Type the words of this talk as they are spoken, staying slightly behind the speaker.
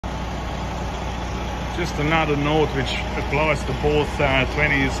Just another note which applies to both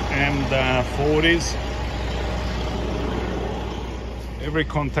 20s and 40s. Every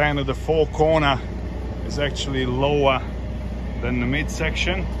container, the forecorner is actually lower than the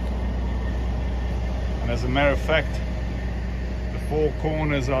midsection. And as a matter of fact, the four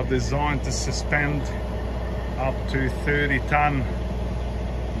corners are designed to suspend up to 30-ton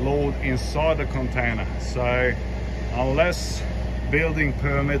load inside the container. So unless building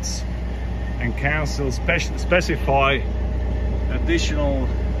permits and councils specify additional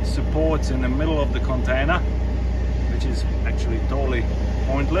supports in the middle of the container, which is actually totally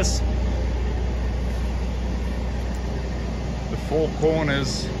pointless, the four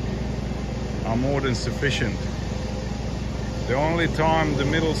corners are more than sufficient. The only time the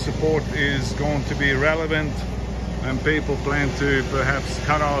middle support is going to be relevant when people plan to perhaps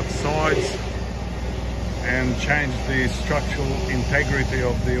cut out sides and change the structural integrity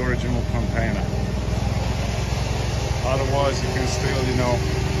of the original container. Otherwise you can still, you know,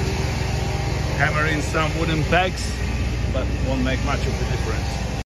 hammer in some wooden pegs, but won't make much of a difference.